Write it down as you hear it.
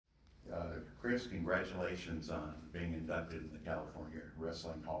Chris, congratulations on being inducted in the California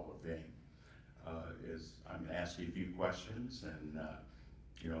Wrestling Hall of Fame. I'm going to ask you a few questions, and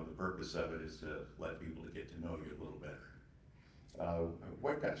the purpose of it is to let people to get to know you a little better.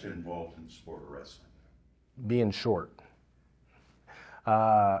 What got you involved in the sport of wrestling? Being short.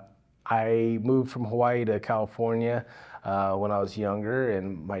 I moved from Hawaii to California when I was younger,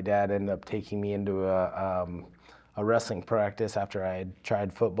 and my dad ended up taking me into a wrestling practice after I had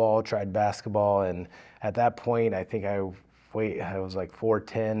tried football, tried basketball, and at that point, I think I was like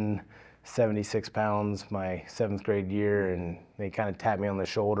 4'10", 76 pounds my 7th grade year, and they kind of tapped me on the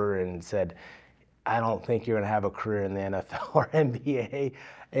shoulder and said, I don't think you're going to have a career in the NFL or NBA.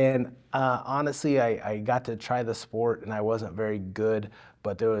 And honestly, I got to try the sport, and I wasn't very good,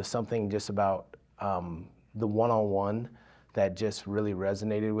 but there was something just about the one-on-one that just really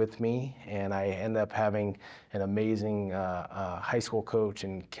resonated with me. And I ended up having an amazing high school coach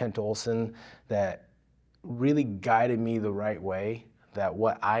in Kent Olson that really guided me the right way, that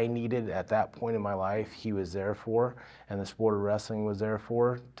what I needed at that point in my life, he was there for, and the sport of wrestling was there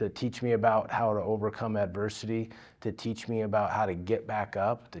for, to teach me about how to overcome adversity, to teach me about how to get back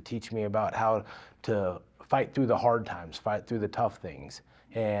up, to teach me about how to fight through the hard times, fight through the tough things.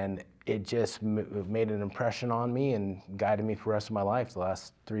 And it just made an impression on me and guided me for the rest of my life, the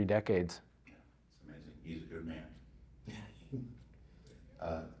last 3 decades. Yeah, it's amazing. He's a good man.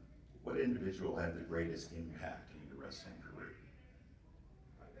 What individual had the greatest impact in your wrestling career?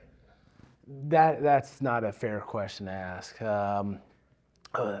 That's not a fair question to ask.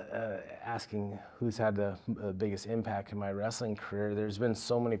 Asking who's had the biggest impact in my wrestling career, there's been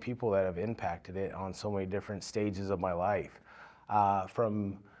so many people that have impacted it on so many different stages of my life.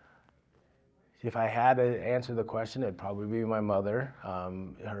 If I had to answer the question, it'd probably be my mother,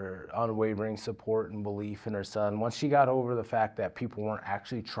 her unwavering support and belief in her son. Once she got over the fact that people weren't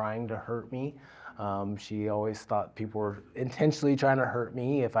actually trying to hurt me, she always thought people were intentionally trying to hurt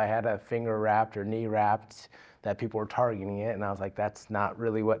me. If I had a finger wrapped or knee wrapped, that people were targeting it, and I was like, that's not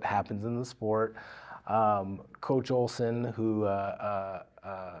really what happens in the sport. Coach Olson, who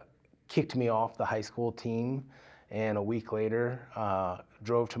kicked me off the high school team, and a week later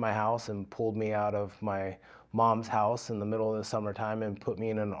drove to my house and pulled me out of my mom's house in the middle of the summertime and put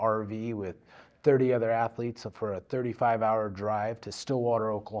me in an RV with 30 other athletes for a 35-hour drive to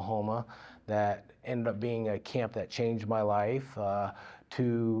Stillwater, Oklahoma, that ended up being a camp that changed my life,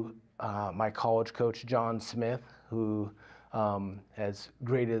 to my college coach, John Smith, who, as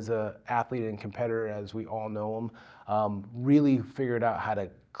great as an athlete and competitor as we all know him, really figured out how to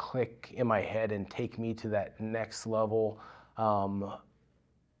click in my head and take me to that next level.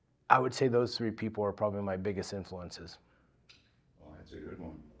 I would say those 3 people are probably my biggest influences. Well, that's a good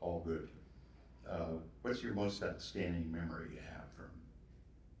one. All good. What's your most outstanding memory you have from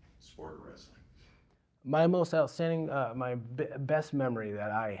sport of wrestling? My most outstanding, best memory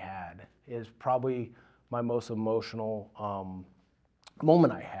that I had is probably my most emotional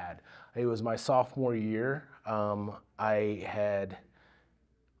moment I had. It was my sophomore year. I had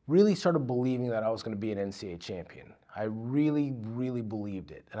really started believing that I was going to be an NCAA champion. I really, really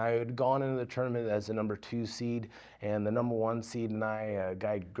believed it. And I had gone into the tournament as the number 2 seed, and the number 1 seed and I,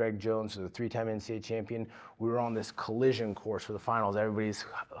 guy Greg Jones, who's a 3-time NCAA champion, we were on this collision course for the finals. Everybody's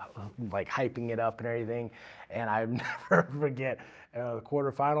like hyping it up and everything. And I never forget the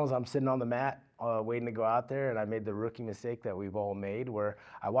quarterfinals. I'm sitting on the mat waiting to go out there, and I made the rookie mistake that we've all made, where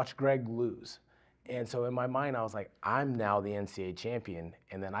I watched Greg lose. And so in my mind, I was like, I'm now the NCAA champion,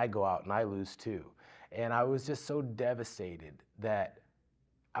 and then I go out and I lose too. And I was just so devastated that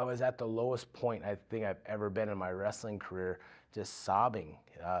I was at the lowest point I think I've ever been in my wrestling career, just sobbing,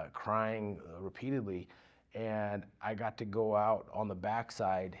 crying repeatedly. And I got to go out on the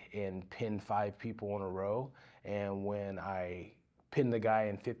backside and pin 5 people in a row. And when I pinned the guy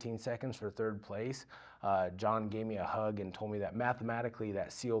in 15 seconds for 3rd place, John gave me a hug and told me that mathematically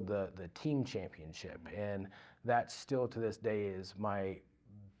that sealed the team championship. And that still to this day is my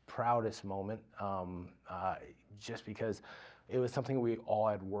proudest moment, just because it was something we all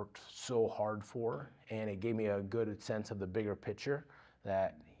had worked so hard for, and it gave me a good sense of the bigger picture,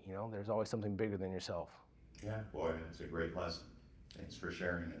 that there's always something bigger than yourself. Yeah, boy, it's a great lesson. Thanks for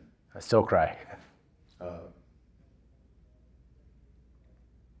sharing it. I still cry.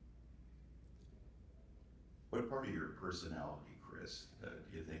 What part of your personality, Chris, do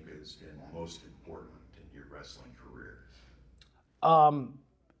you think has been most important in your wrestling career?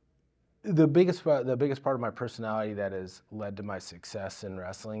 The biggest part of my personality that has led to my success in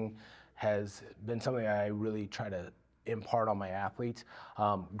wrestling has been something I really try to impart on my athletes.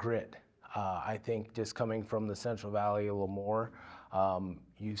 Grit. I think just coming from the Central Valley a little more,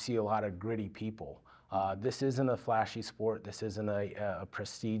 You see a lot of gritty people. This isn't a flashy sport. This isn't a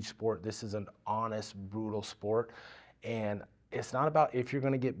prestige sport. This is an honest, brutal sport. And it's not about if you're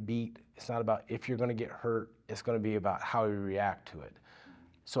going to get beat. It's not about if you're going to get hurt. It's going to be about how you react to it.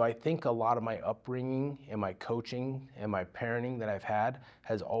 So I think a lot of my upbringing and my coaching and my parenting that I've had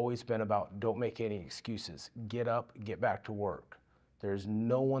has always been about don't make any excuses. Get up, get back to work. There's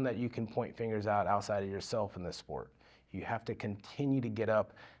no one that you can point fingers at outside of yourself in this sport. You have to continue to get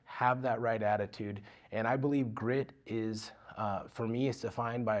up, have that right attitude. And I believe grit is, for me, is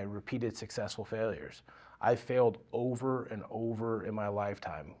defined by repeated successful failures. I've failed over and over in my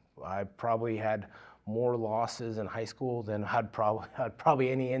lifetime. I probably had more losses in high school than had probably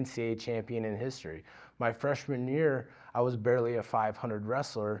any NCAA champion in history. My freshman year, I was barely a 500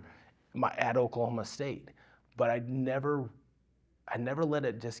 wrestler at Oklahoma State, but I never let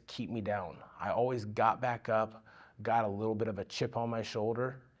it just keep me down. I always got back up, got a little bit of a chip on my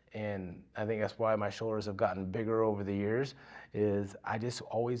shoulder, and I think that's why my shoulders have gotten bigger over the years, is I just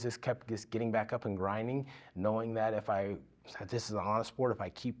always kept getting back up and grinding, knowing that this is an honest sport, if I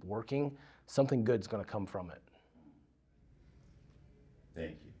keep working, something good's gonna come from it.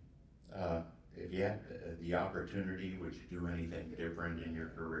 Thank you. If you had the opportunity, would you do anything different in your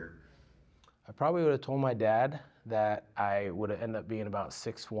career? I probably would have told my dad that I would have ended up being about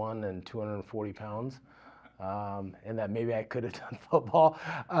 6'1" and 240 pounds, and that maybe I could have done football.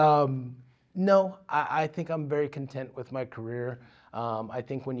 No, I think I'm very content with my career. I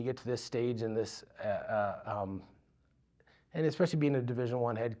think when you get to this stage and and especially being a Division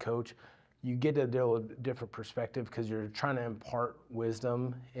I head coach, you get a different perspective because you're trying to impart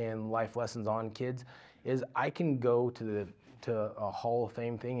wisdom and life lessons on kids. I can go to a Hall of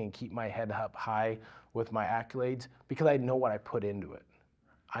Fame thing and keep my head up high with my accolades because I know what I put into it.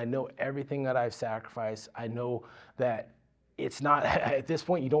 I know everything that I've sacrificed. I know that it's not, at this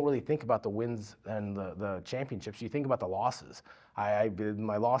point, you don't really think about the wins and the championships. You think about the losses.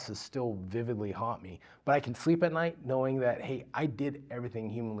 My losses still vividly haunt me. But I can sleep at night knowing that, hey, I did everything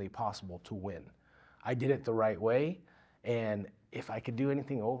humanly possible to win. I did it the right way. And if I could do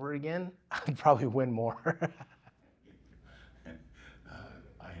anything over again, I'd probably win more.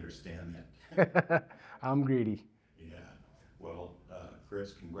 I understand that. I'm greedy. Yeah. Well,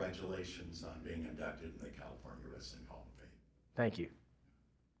 Chris, congratulations on being inducted in the California Wrestling Hall of Fame. Thank you.